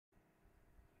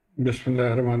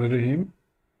বিসমিল্লাহির রহমানির রহিম।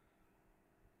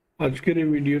 আজকের এই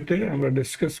ভিডিওতে আমরা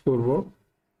ডিসকাস করব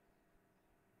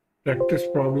প্র্যাকটিস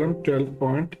প্রবলেম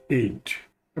 12.8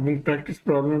 এবং প্র্যাকটিস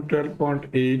প্রবলেম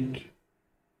 12.8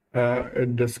 এর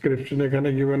ডেসক্রিপশন এখানে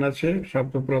গিভেন আছে।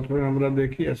 সর্বপ্রথমে আমরা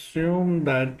দেখি assume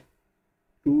that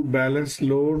two balance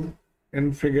load in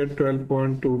figure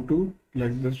 12.22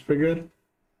 like this figure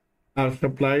are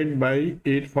supplied by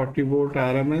 840 volt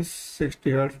RMS 60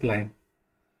 Hz line.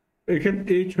 এখানে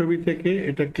এই ছবি থেকে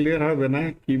এটা ক্লিয়ার হবে না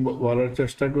কি বলার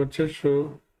চেষ্টা করছে। সো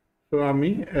আমি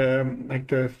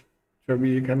একটা ছবি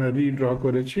এখানে রিড্র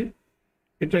করেছি।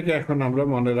 এটাকে এখন আমরা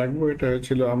মনে রাখবো। এটা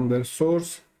ছিল আমাদের সোর্স,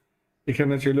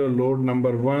 এখানে ছিল লোড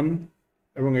নাম্বার 1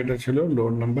 এবং এটা ছিল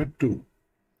লোড নাম্বার 2।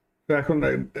 তো এখন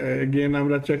এগেইন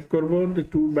আমরা চেক করব the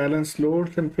two balance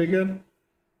loads in figure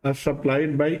are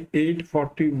supplied by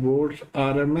 840 volts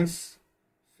RMS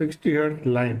 60 Hz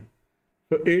line.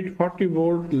 So 840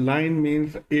 volt line means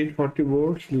 840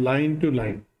 volts line to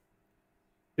line.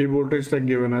 এই ভোল্টেজটা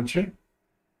given আছে।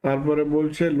 তারপরে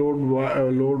বলছে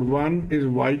load 1 is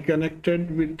Y connected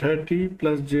with 30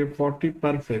 plus J40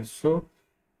 per phase. So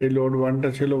এই load 1টা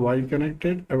ছিল Y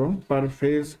connected এবং per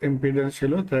phase impedance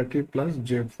ছিল 30 plus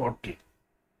J40.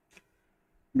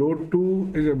 Load 2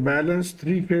 is a balanced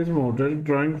 3-phase motor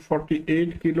drawing 48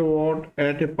 kilowatt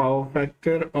at a power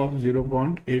factor of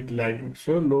 0.8 lagging.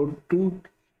 So load 2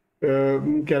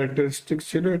 characteristics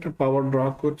ছিল, এটা power draw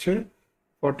করছে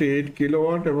 48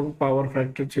 kilowatt এবং power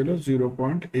factor ছিল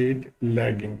 0.8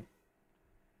 lagging.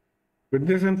 With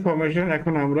this information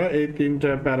এখন আমরা এই তিনটা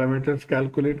প্যারামিটারস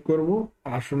ক্যালকুলেট করব।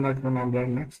 আসুন এখন আমরা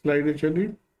নেক্সট স্লাইডে চলি।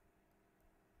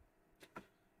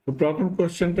 তো প্রথম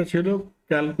কোশ্চেনটা ছিল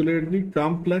calculate the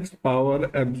complex power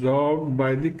absorbed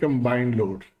by the combined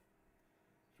load.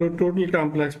 So total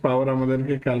complex power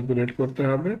আমাদেরকে ক্যালকুলেট করতে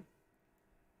হবে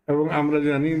এবং আমরা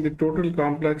জানি the total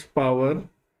complex power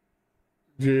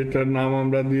যেটার নাম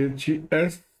আমরা দিয়েছি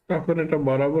S, তখন এটা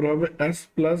বরাবর হবে S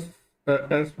plus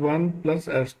S1 plus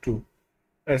S2.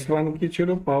 S1 কি ছিল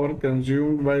পাওয়ার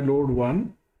কনজিউমড বাই লোড 1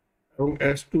 এবং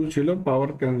S2 ছিল পাওয়ার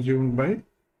কনজিউমড বাই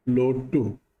লোড 2।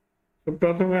 তো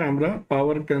প্রথমে আমরা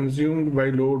পাওয়ার কনজিউমড বাই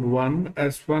লোড 1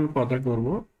 S1 পতা করব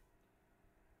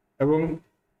এবং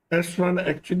S1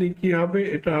 অ্যাকচুয়ালি কি হবে,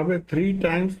 এটা হবে 3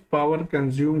 times power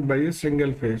consumed by a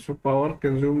single phase. So power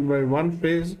consumed by one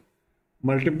phase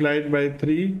multiplied by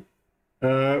 3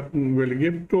 will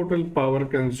give total power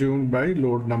consumed by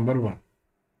load number 1.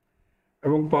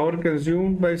 এবং power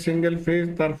consumed by single phase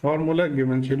তার formula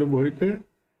given ছিল বইতে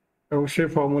এবং সেই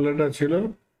ফর্মুলাটা ছিল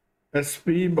SP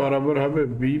বরাবর হবে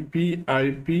VP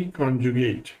IP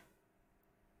conjugate।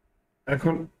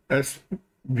 এখন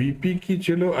VP কি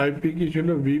ছিল, IP কি ছিল?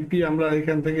 VP আমরা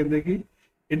এখান থেকে দেখি,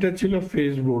 এটা ছিল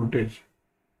phase voltage.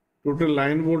 Total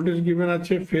line voltage given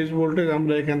আছে, ফেজ ভোল্টেজ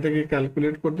আমরা এখান থেকে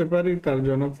ক্যালকুলেট করতে পারি। তার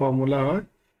জন্য ফর্মুলা হয়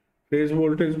ফেজ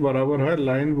ভোল্টেজ বরাবর হয়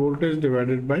line voltage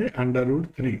divided by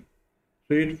 √3।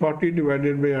 So 840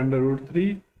 divided by √3,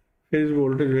 phase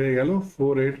voltage হয়ে গেল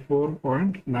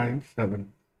 484.97।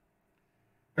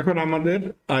 এখন আমাদের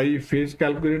I ফেজ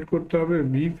ক্যালকুলেট করতে হবে।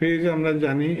 B ফেজ আমরা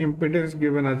জানি ইম্পিডেন্স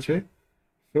গিভেন আছে,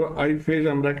 সো I ফেজ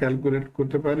আমরা ক্যালকুলেট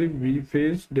করতে পারি B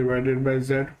phase divided by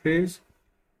Z phase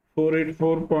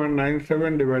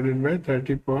 484.97 divided by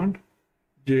 30.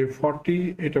 J40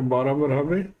 এটা বরাবর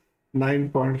হবে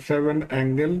 9.7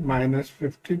 অ্যাঙ্গেল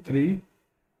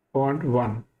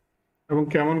 -53.1। এবং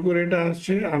কেমন করে এটা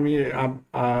আসছে আমি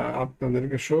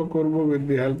আপনাদেরকে শো করব with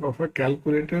the help of a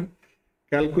calculator.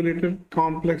 Calculator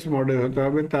complex মোডে হতে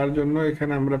হবে, তার জন্য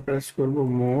এখানে আমরা প্রেস করব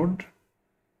মোড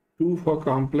 2 ফর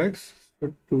কমপ্লেক্স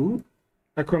 2।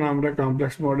 এখন আমরা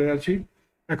কমপ্লেক্স মোডে আছি।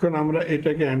 এখন আমরা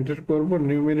এটাকে এন্টার করব,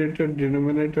 নিউমারেটর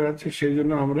ডিনোমিনেটর আছে সেই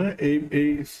জন্য আমরা এই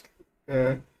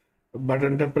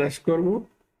বাটনটা প্রেস করব।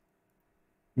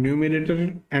 নিউমারেটর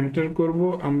এন্টার করব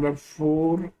আমরা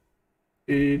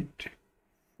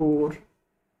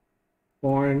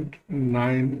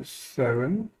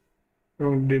 484.97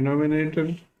 এবং ডিনোমিনেটর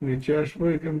নিচে আসবো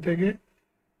এখান থেকে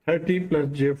 30 plus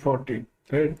J40,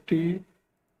 30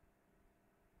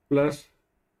 plus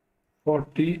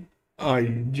 40 I,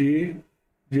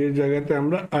 যে জায়গাতে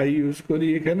আমরা I ইউজ করি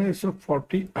এখানে, সো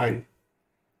 40 I।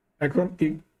 এখন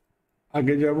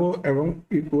আগে যাব এবং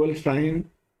ইকুয়াল সাইন।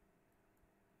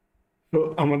 তো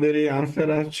আমাদের এই আনসার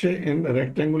আসছে ইন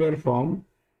রেক্ট্যাঙ্গুলার ফর্ম।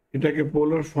 এটাকে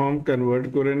পোলার ফর্ম কনভার্ট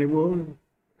করে নিব,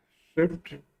 শিফট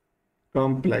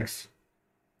কমপ্লেক্স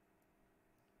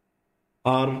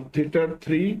আর থিটা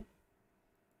 3।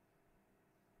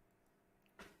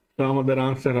 তো আমাদের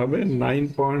আনসার হবে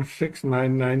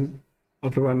 9.699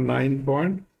 অথবা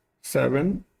 9.7,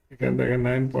 এখান থেকে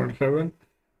 9.7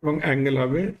 এবং অ্যাঙ্গেল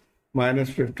হবে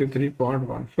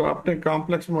 -53.1। সো আপনি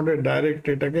কমপ্লেক্স মোডে ডাইরেক্ট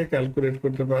এটাকে ক্যালকুলেট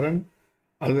করতে পারেন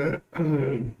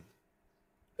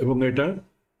এবং এটা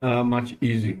মাচ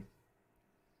ইজি।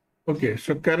 ওকে,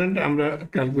 সো কারেন্ট আমরা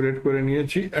ক্যালকুলেট করে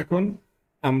নিয়েছি। এখন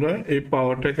আমরা এই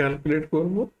পাওয়ারটা ক্যালকুলেট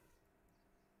করব।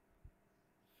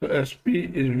 So SP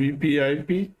is VP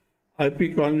IP. IP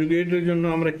কনজুগেটের জন্য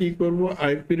আমরা কি করব,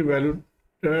 আইপির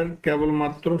ভ্যালুটার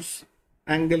কেবলমাত্র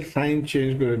অ্যাঙ্গেল সাইন চেঞ্জ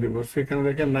করে দেব। সেখানে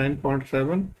দেখেন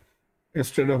 9.7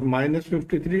 instead of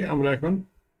 -53 আমরা এখন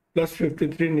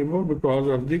 +53 নিব বিকজ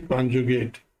অফ দি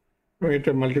কনজুগেট।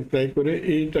 এটা মাল্টিপ্লাই করে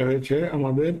এইটা হয়েছে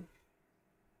আমাদের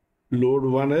লোড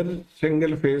 1 এর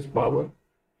সিঙ্গেল ফেজ পাওয়ার।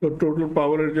 তো টোটাল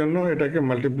পাওয়ারের জন্য এটাকে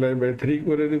মাল্টিপ্লাই বাই 3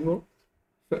 করে দিব।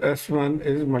 তো S1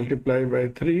 ইজ মাল্টিপ্লাই বাই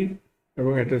 3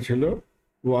 এবং এটা ছিল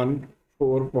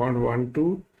 14.12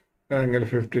 অ্যাঙ্গেল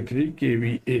 53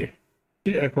 kVA।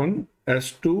 এখন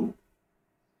S2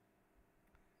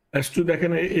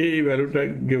 দেখেন এই ভ্যালুটা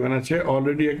গিভেন আছে,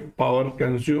 অলরেডি এক পাওয়ার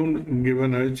কনজিউম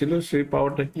গিভেন হয়েছিল, সেই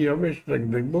পাওয়ারটা কি হবে সেটা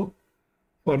দেখব।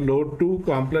 ফর লোড 2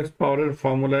 কমপ্লেক্স পাওয়ারের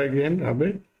ফর্মুলা अगेन হবে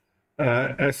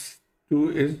S2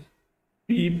 is P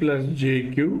plus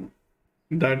JQ,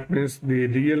 that means the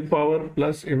real power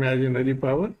plus imaginary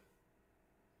power।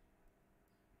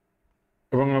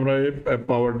 এবং আমরা এই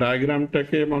পাওয়ার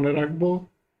ডায়াগ্রামটাকে মনে রাখবো,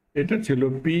 এটা ছিল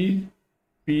P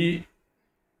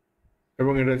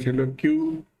এবং এটা ছিল Q।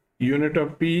 ইউনিট অফ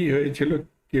P হয়েছিল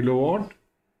কিলোওয়াট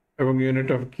এবং ইউনিট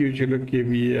অফ Q ছিল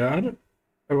kVAr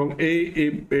এবং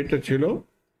এটা ছিল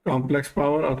কমপ্লেক্স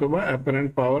পাওয়ার অথবা অ্যাপারেন্ট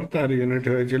পাওয়ার, তার ইউনিট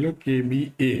হয়েছিল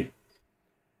kVA।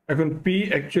 এখন P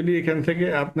অ্যাকচুয়ালি এখান থেকে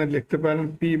আপনি লিখতে পারেন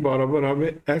P বরাবর হবে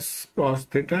S cos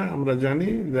θ। আমরা জানি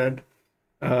দ্যাট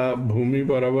ভূমি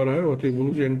বরাবর হয়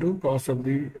অতিভুজ into cos of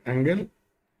the angle.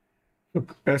 তো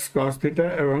S cos θ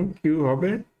এবং Q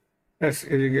হবে S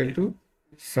is equal to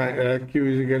Q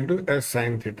is equal to S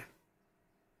sin θ।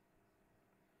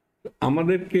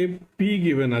 আমাদেরকে P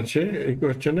গিভেন আছে, এই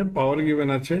কোশ্চেনে পাওয়ার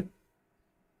গিভেন আছে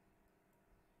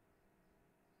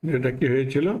যেটা কি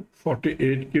হয়েছিল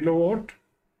 48 কিলোওয়াট।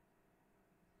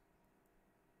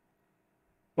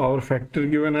 পাওয়ার ফ্যাক্টর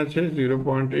গিভেন আছে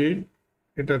 0.8।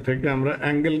 এটা থেকে আমরা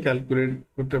অ্যাঙ্গেল ক্যালকুলেট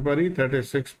করতে পারি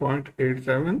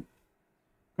 36.87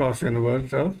 cos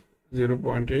inverse of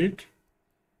 0.8।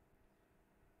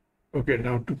 Okay,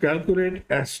 now to calculate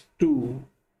S2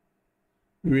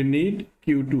 we need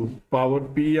Q2। Power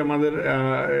P আমাদের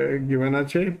গিভেন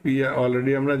আছে, P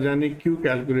অলরেডি আমরা জানি, Q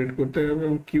ক্যালকুলেট করতে হবে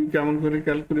এবং Q কেমন করে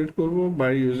ক্যালকুলেট করব,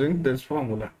 বাই ইউজিং দিস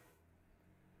ফর্মুলা।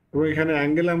 এবং এখানে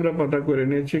অ্যাঙ্গেল আমরা পতা করে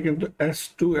নিয়েছি, কিন্তু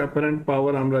S2 অ্যাপারেন্ট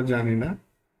পাওয়ার আমরা জানি না।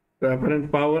 তো অ্যাপারেন্ট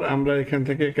পাওয়ার আমরা এখান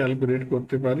থেকে ক্যালকুলেট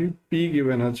করতে পারি। P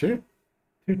গিভেন আছে,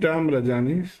 এটা আমরা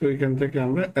জানি, সো এখান থেকে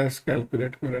আমরা S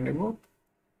ক্যালকুলেট করে নেব।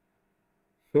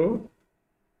 সো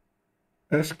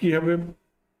S কি হবে,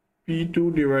 P2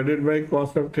 divided by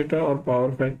cos of theta or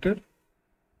power factor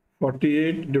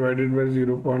 48 divided by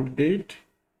 0.8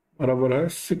 बराबर है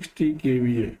 60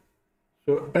 kVA।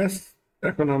 So S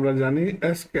এখন আমরা জানি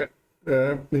S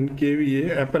in kVA,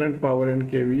 apparent power in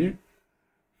kVA।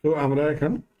 So আমরা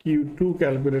এখন Q2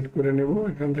 ক্যালকুলেট করে নেব।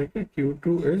 এখান থেকে Q2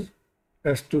 is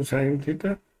S2 sin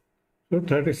theta, so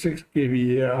 36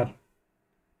 kVAr।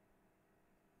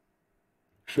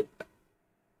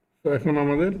 তো এখন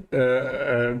আমাদের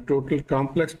টোটাল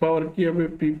কমপ্লেক্স পাওয়ার কি হবে,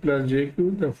 P plus JQ,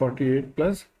 the 48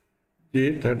 plus J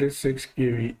 36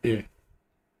 kVA।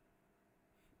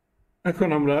 এখন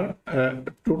আমরা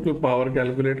টোটাল পাওয়ার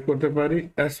ক্যালকুলেট করতে পারি।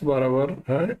 S বরাবর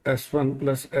হয় S1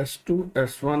 plus S2।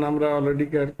 S1 আমরা অলরেডি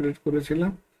ক্যালকুলেট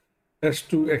করেছিলাম,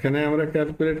 S2 এখানে আমরা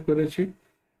ক্যালকুলেট করেছি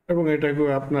এবং এটাকে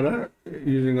আপনারা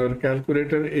ইউজিং আওয়ার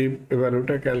ক্যালকুলেটর এই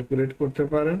ভ্যালুটা ক্যালকুলেট করতে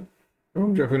পারেন। এবং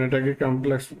যখন এটাকে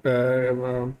কমপ্লেক্স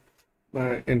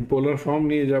ইন পোলার ফর্ম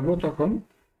নিয়ে যাব তখন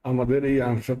আমাদের এই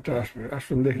আনসারটা আসবে।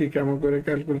 আসুন দেখি কেমন করে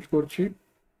ক্যালকুলেট করছি।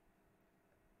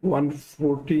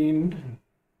 114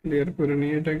 ক্লিয়ার করে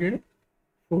নিয়ে এটাকে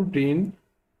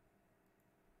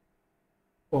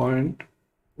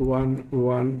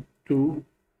 14.112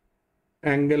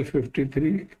 অ্যাঙ্গেল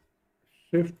 53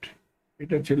 শিফট,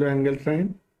 এটা ছিল অ্যাঙ্গেল সাইন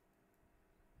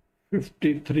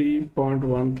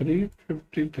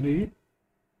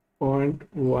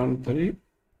 53.13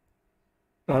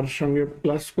 তার সঙ্গে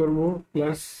প্লাস করব,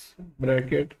 plus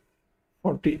bracket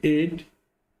 48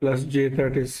 plus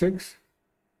J36,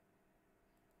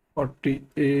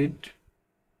 48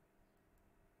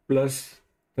 plus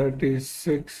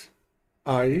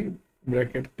 36i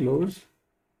bracket close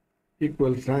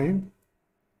equal sign।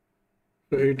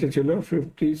 তো এটা ছিল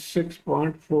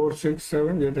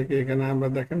 56.467, যেটাকে এখানে আমরা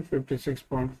দেখেন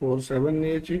 56.47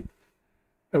 নিয়েছি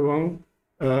এবং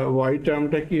ওয়াই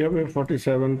টার্মটা কি হবে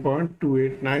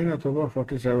 47.289 অথবা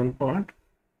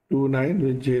 47.29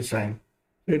 উইথ জে সাইন।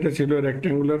 এটা ছিল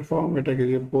রেক্ট্যাঙ্গুলার ফর্ম। এটাকে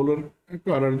যে পোলার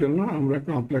করার জন্য আমরা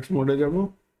কমপ্লেক্স মোডে যাব,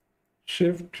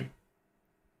 shift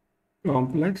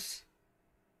complex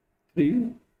 3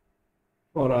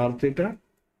 for R theta,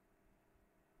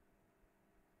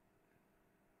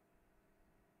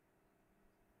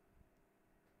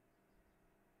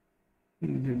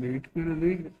 delete করে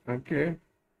দিই, ওকে,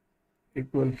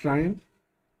 equal sign,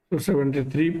 so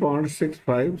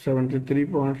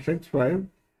 73.65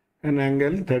 and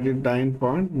angle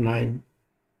 39.9.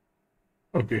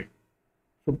 okay,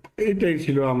 so এটাই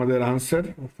ছিল আমাদের answer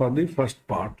for the first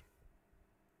part.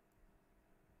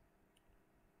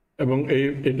 এবং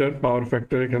এটার পাওয়ার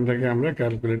ফ্যাক্টর এখান থেকে আমরা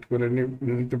ক্যালকুলেট করে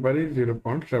নিতে পারি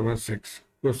 0.76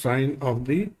 কোসাইন অফ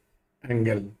দি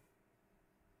অ্যাঙ্গেল।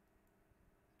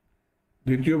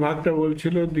 দ্বিতীয় ভাগটা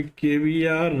বলছিল দি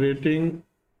KVR rating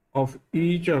of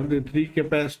each of the 3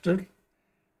 capacitor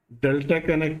delta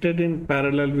connected in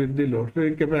parallel with the load. তো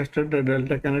এই ক্যাপাসিটরটা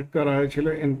ডেল্টা কানেক্ট করা হয়েছিল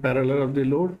in parallel of the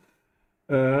load,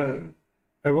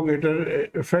 এবং এটার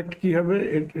এফেক্ট কি হবে,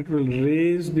 it will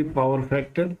raise the power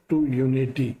factor to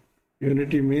unity.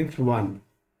 Unity means 1.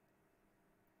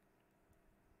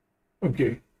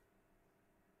 okay,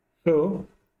 so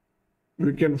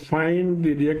we can find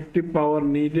the reactive power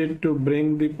needed to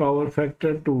bring the power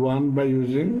factor to 1 by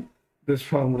using this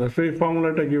formula. So এই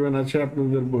ফর্মুলাটা given আছে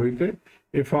আপনাদের বইতে,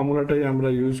 এই ফর্মুলাটাই আমরা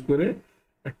use করে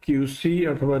QC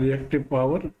অথবা reactive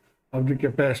power of the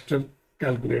capacitor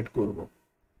calculate করব।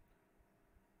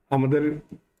 আমাদের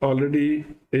অলরেডি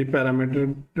এই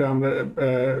প্যারামিটারটা আমরা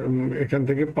এখান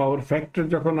থেকে পাওয়ার ফ্যাক্টর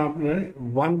যখন আপনি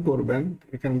 1 করবেন,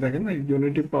 এখানে দেখেন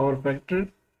ইউনিটি পাওয়ার ফ্যাক্টর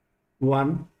 1,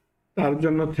 তার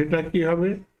জন্য থিটা কি হবে,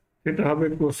 থিটা হবে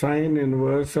কোসাইন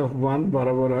ইনভার্স অফ 1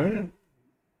 বরাবর হয়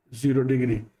 0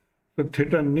 ডিগ্রি। তো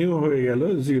থিটা নিউ হয়ে গেল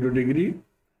 0 ডিগ্রি।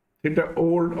 থিটা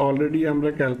ওল্ড অলরেডি আমরা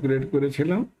ক্যালকুলেট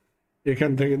করেছিলাম,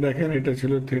 এখান থেকে দেখেন এটা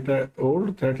ছিল থিটা ওল্ড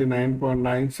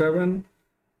 39.97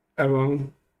 এবং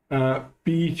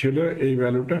পি ছিল এই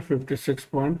ভ্যালুটা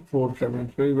 56.47।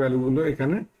 তো এই ভ্যালুগুলো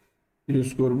এখানে ইউজ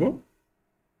করব।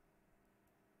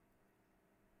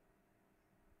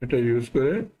 এটা ইউজ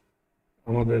করে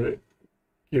আমাদের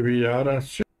কেভিআর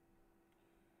আসছে।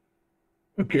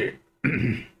 ওকে,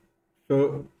 তো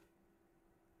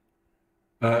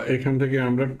এখান থেকে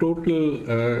আমরা টোটাল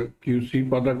কিউসি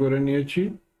পাতা করে নিয়েছি,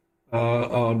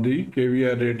 দি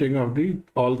KVR rating of the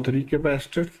all 3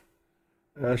 capacitor.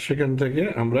 সেখান থেকে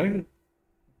আমরা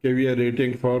কেভিআর রেটিং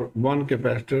ফর 1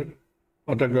 ক্যাপাসিটর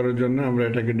পাতা করার জন্য আমরা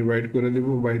এটাকে ডিভাইড করে দেব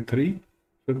by 3।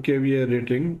 So KVR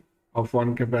rating of 1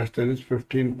 capacitor is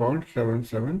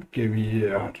 15.77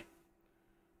 kVAR.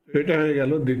 এটা হয়ে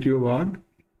গেল দ্বিতীয় ভাগ।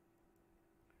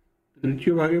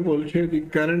 তৃতীয় ভাগে বলছে the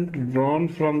current drawn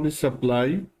from the supply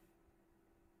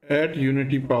at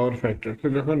unity power factor। তো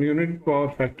যখন ইউনিট পাওয়ার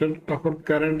ফ্যাক্টর তখন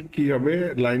কারেন্ট কি হবে,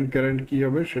 লাইন কারেন্ট কি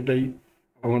হবে, সেটাই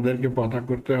আমাদেরকে পতা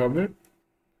করতে হবে।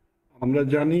 আমরা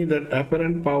জানি that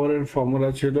apparent power এর ফর্মুলা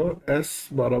ছিল S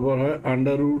বরাবর হয়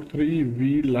 √3 V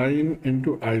line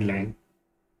into I line।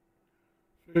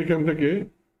 এখান থেকে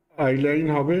I line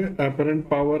হবে apparent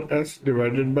power S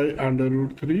divided by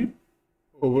 √3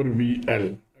 over VL।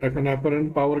 এখন apparent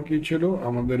power কি ছিল,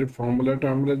 আমাদের ফর্মুলাটা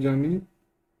আমরা জানি।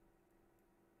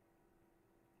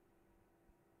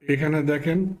 এখানে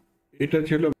দেখেন এটা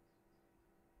ছিল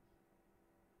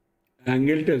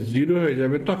অ্যাঙ্গেলটা 0 হয়ে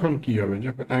যাবে, তখন কি হবে,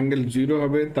 যখন অ্যাঙ্গেল 0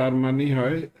 হবে তার মানে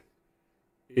হয়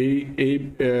এই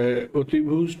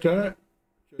অতিভুজটা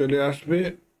চলে আসবে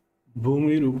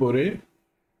ভূমির উপরে,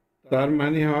 তার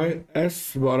মানে হয় S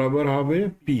বরাবর হবে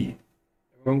P,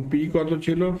 এবং P কত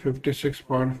ছিল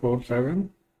 56.47।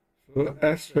 তো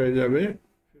S হয়ে যাবে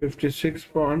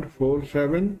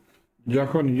 56.47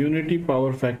 যখন ইউনিটি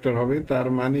পাওয়ার ফ্যাক্টর হবে, তার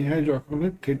মানে হয় যখন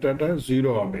থিটাটা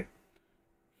 0 হবে।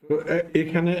 তো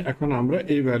এখানে এখন আমরা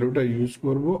এই ভ্যালুটা ইউজ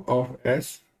করব of S।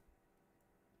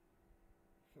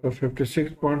 So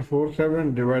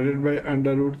 56.47 divided by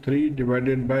 √3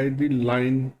 divided by the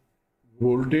line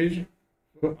voltage,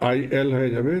 so IL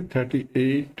হয়ে যাবে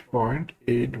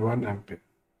 38.81 অ্যাম্পিয়ার।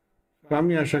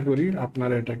 আমি আশা করি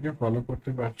আপনারা এটাকে ফলো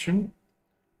করতে পারছেন।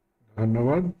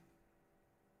 ধন্যবাদ।